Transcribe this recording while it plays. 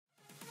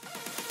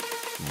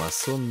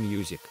Mason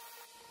Music.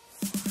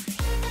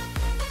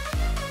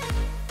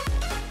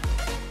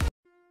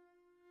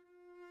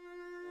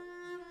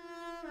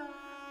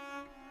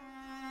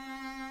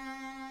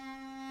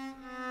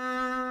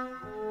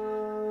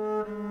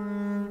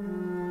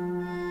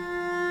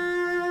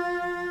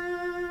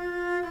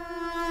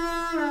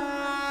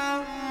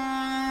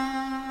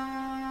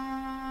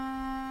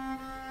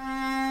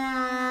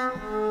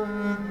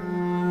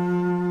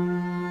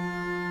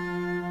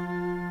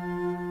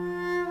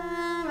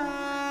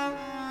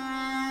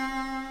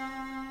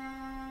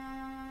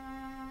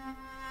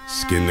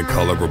 Skin the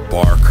color of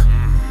bark,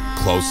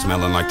 clothes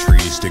smelling like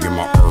trees, digging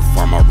my earth,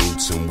 find my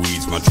roots and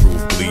weeds. My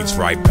truth bleeds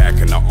right back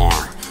in the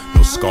arm.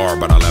 No scar,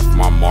 but I left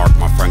my mark.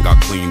 My friend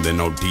got clean, then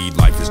no deed.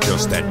 Life is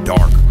just that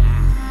dark.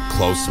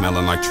 Clothes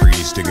smelling like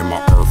trees, digging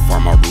my earth,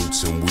 find my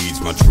roots and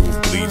weeds. My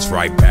truth bleeds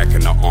right back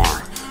in the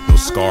arm. No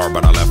scar,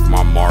 but I left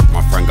my mark.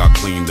 My friend got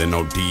clean, then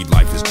no deed.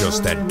 Life is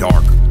just that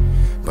dark.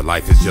 But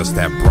life is just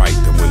that bright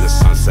that when the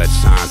sunset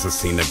shines, I've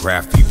seen the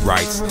graffiti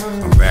writes.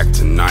 I'm back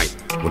tonight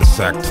with a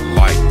sack to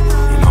light.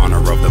 In honor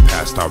of the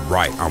past I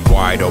write. I'm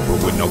wide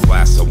open with no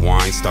glass of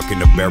wine. Stuck in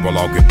the barrel,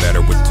 I'll get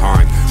better with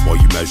time. While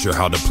you measure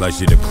how the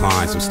pleasure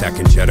declines, I'm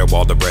stacking cheddar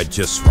while the bread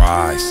just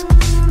rise.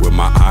 With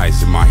my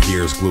eyes and my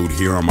ears glued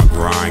here on my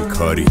grind,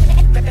 Cuddy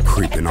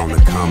creeping on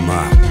the come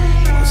up.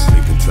 I'm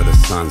sleeping till the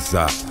sun's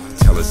up.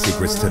 Telling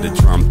secrets to the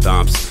drum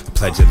thumps.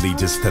 Pledge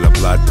allegiance to the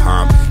blood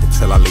pump.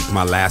 Until I leak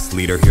my last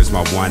leader, here's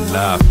my one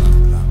love.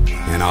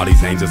 And all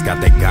these angels got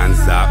their guns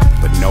up,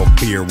 but no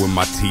fear when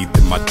my teeth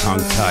and my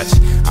tongue touch.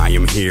 I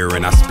am here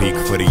and I speak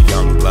for the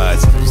young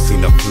bloods who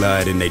seen the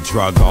flood and they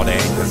drug all the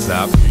anchors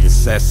up and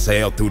set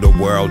sail through the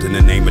world in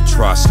the name of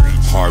trust.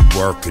 Hard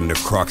work and the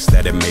crux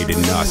that it made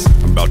in us.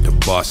 I'm about to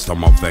bust, all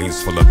my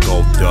veins full of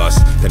gold dust.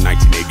 The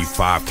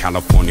 1985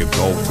 California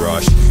gold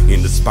rush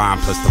in the spine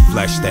plus the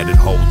flesh that it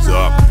holds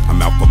up.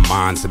 I'm out for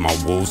mines and my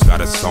wolves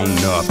got it sewn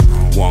up.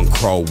 One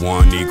crow,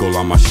 one eagle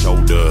on my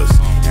shoulders,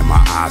 and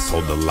my eyes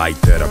hold the light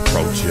that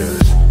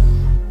approaches.